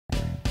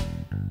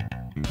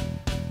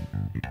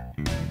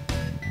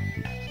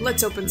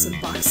let's open some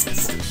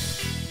boxes.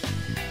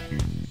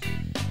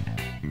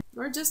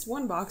 Or just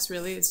one box,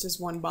 really. It's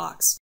just one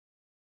box.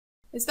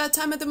 It's that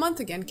time of the month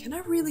again. Can I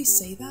really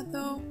say that,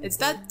 though? It's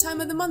that time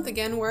of the month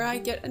again where I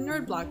get a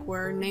nerd block,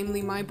 where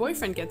namely my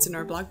boyfriend gets a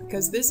nerd block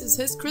because this is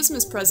his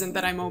Christmas present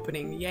that I'm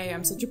opening. Yay,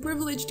 I'm such a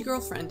privileged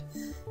girlfriend.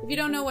 If you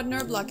don't know what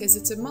nerd block is,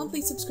 it's a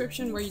monthly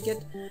subscription where you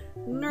get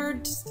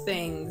nerd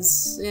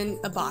things in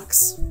a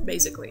box,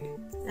 basically.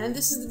 And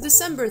this is the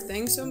December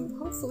thing, so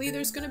hopefully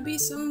there's gonna be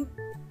some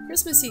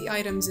Christmassy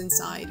items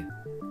inside.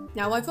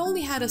 Now, I've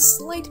only had a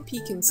slight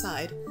peek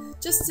inside,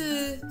 just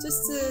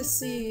to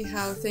see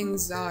how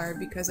things are,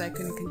 because I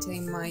couldn't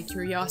contain my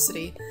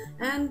curiosity,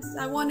 and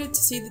I wanted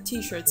to see the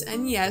t-shirts,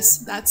 and yes,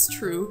 that's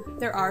true,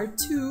 there are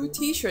 2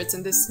 t-shirts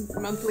in this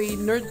monthly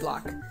nerd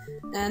block,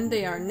 and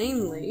they are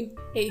namely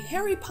a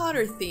Harry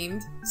Potter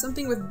themed,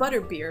 something with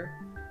butterbeer,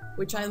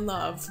 which I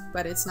love,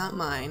 but it's not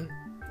mine,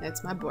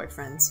 it's my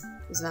boyfriend's,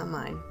 it's not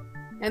mine,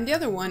 and the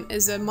other one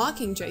is a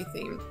Mockingjay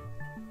themed,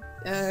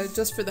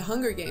 just for the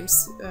Hunger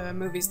Games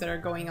movies that are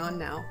going on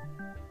now.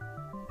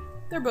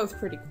 They're both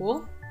pretty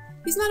cool.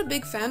 He's not a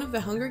big fan of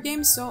the Hunger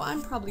Games, so I'm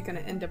probably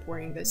gonna end up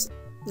wearing this.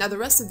 Now the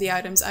rest of the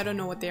items, I don't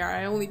know what they are.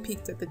 I only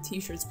peeked at the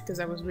t-shirts because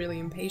I was really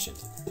impatient.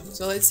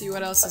 So let's see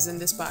what else is in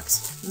this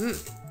box.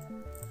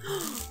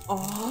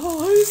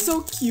 Oh, it's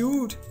so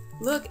cute!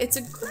 Look, it's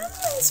a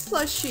Gremlins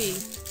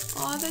plushie!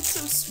 Oh, that's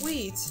so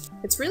sweet.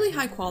 It's really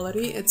high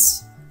quality.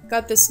 It's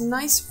got this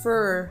nice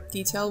fur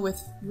detail with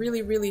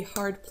really, really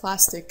hard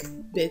plastic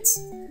bits.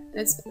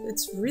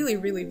 It's really,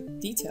 really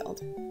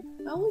detailed.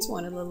 I always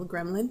wanted a little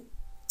gremlin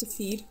to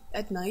feed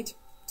at night,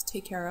 to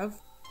take care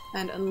of,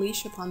 and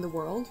unleash upon the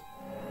world.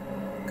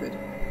 Good.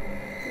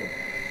 Good.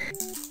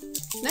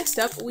 Next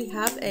up, we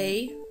have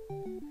a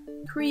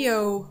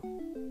Creo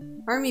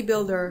Army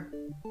Builder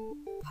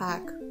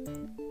pack.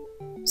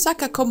 Sac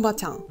à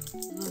combattant.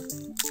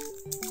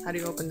 How do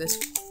you open this?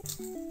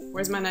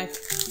 Where's my knife?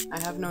 I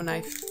have no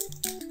knife.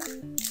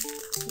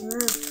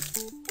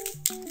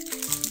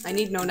 I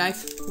need no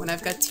knife when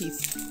I've got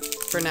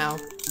teeth. For now.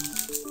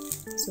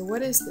 So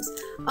what is this?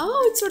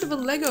 Oh, it's sort of a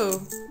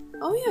Lego.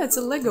 Oh yeah, it's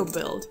a Lego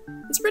build.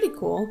 It's pretty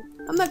cool.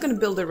 I'm not gonna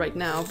build it right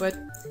now, but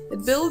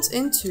it builds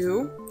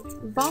into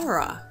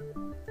Vara.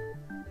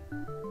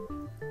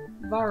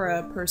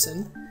 Vara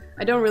person.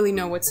 I don't really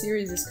know what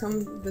series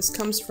this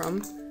comes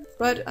from,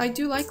 but I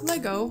do like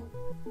Lego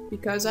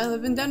because I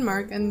live in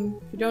Denmark, and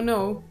if you don't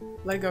know,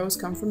 Legos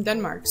come from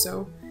Denmark,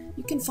 so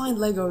you can find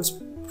Legos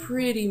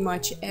pretty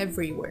much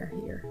everywhere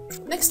here.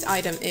 Next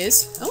item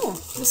is, oh,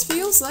 this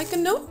feels like a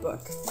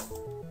notebook.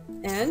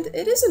 And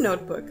it is a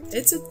notebook.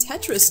 It's a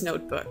Tetris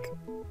notebook.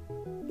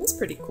 That's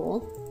pretty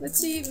cool. Let's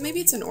see,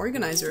 maybe it's an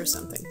organizer or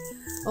something.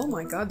 Oh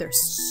my god, they're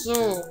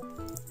so...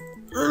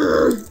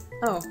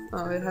 Oh,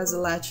 it has a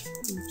latch.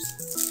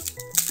 Oops.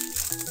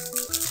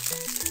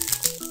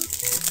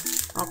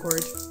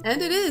 Awkward.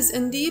 And it is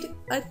indeed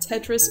a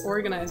Tetris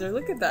organizer.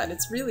 Look at that,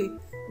 it's really,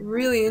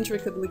 really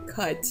intricately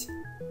cut.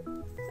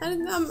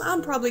 And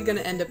I'm probably gonna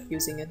end up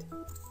using it.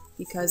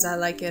 Because I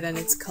like it and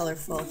it's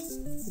colorful.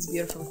 It's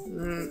beautiful.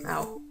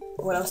 Ow.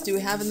 What else do we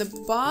have in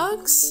the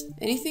box?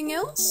 Anything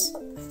else?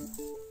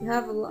 We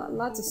have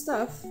lots of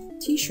stuff.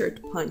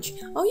 T-shirt punch.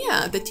 Oh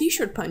yeah, the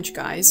t-shirt punch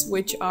guys,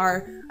 which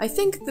are, I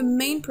think, the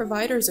main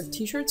providers of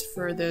t-shirts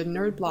for the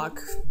Nerd Block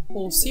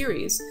whole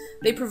series.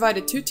 They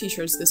provided 2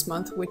 t-shirts this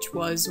month, which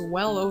was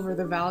well over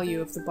the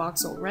value of the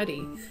box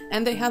already.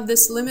 And they have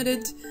this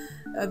limited...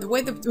 the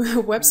way the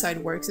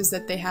website works is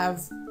that they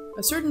have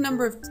a certain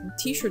number of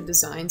t-shirt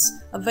designs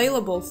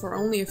available for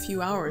only a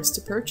few hours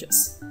to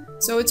purchase.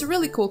 So it's a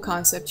really cool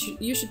concept.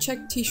 You should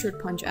check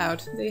T-Shirt Punch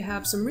out. They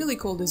have some really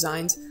cool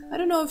designs. I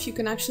don't know if you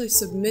can actually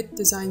submit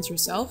designs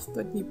yourself,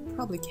 but you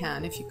probably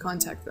can if you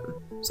contact them.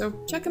 So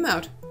check them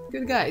out.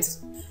 Good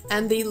guys.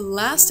 And the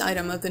last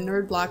item of the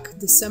Nerd Block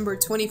December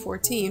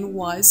 2014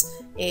 was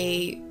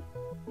a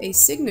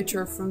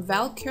signature from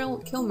Val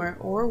Kilmer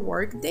or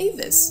Warwick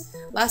Davis.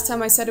 Last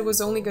time I said it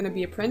was only going to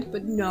be a print,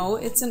 but no,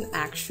 it's an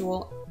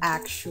actual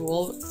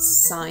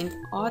signed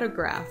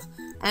autograph.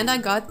 And I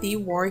got the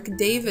Warwick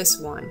Davis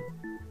one.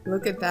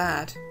 Look at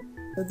that.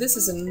 So this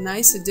is a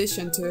nice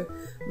addition to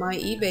my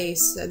eBay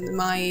and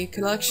my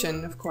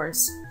collection, of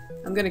course.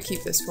 I'm gonna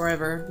keep this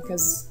forever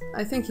because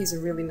I think he's a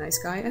really nice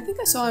guy. I think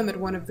I saw him at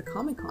one of the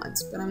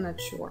Comic-Cons, but I'm not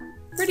sure.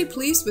 Pretty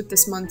pleased with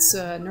this month's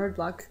Nerd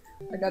Block.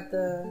 I got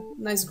the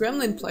nice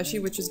Gremlin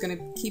plushie, which is gonna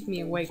keep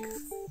me awake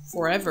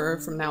forever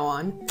from now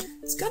on.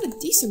 It's got a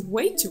decent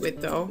weight to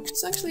it though.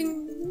 It's actually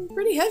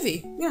pretty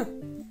heavy, yeah.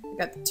 You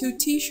got the 2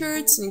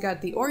 t-shirts, and you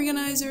got the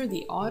organizer,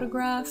 the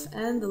autograph,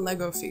 and the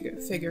Lego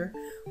figure,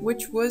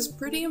 which was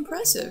pretty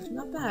impressive.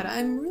 Not bad.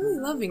 I'm really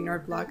loving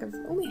Nerd Block. I've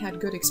only had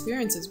good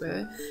experiences with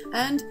it.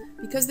 And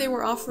because they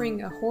were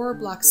offering a Horror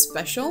Block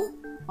special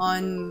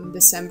on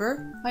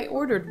December, I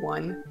ordered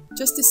one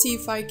just to see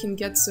if I can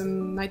get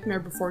some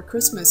Nightmare Before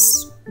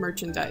Christmas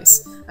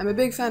merchandise. I'm a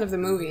big fan of the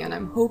movie, and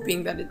I'm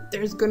hoping that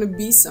there's gonna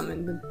be some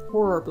in the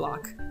Horror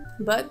Block.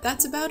 But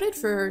that's about it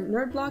for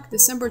Nerdblock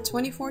December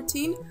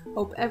 2014.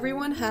 Hope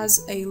everyone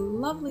has a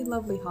lovely,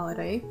 lovely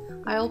holiday.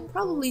 I'll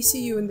probably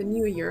see you in the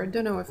new year. I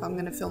don't know if I'm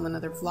gonna film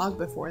another vlog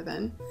before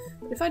then.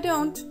 But if I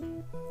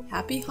don't,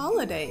 happy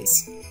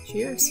holidays.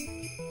 Cheers.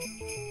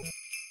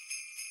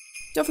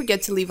 Don't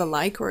forget to leave a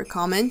like or a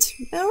comment,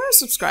 or a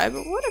subscribe,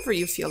 or whatever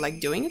you feel like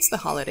doing. It's the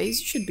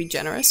holidays, you should be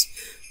generous.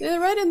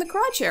 Right in the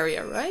crotch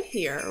area, right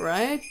here,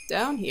 right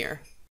down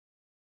here.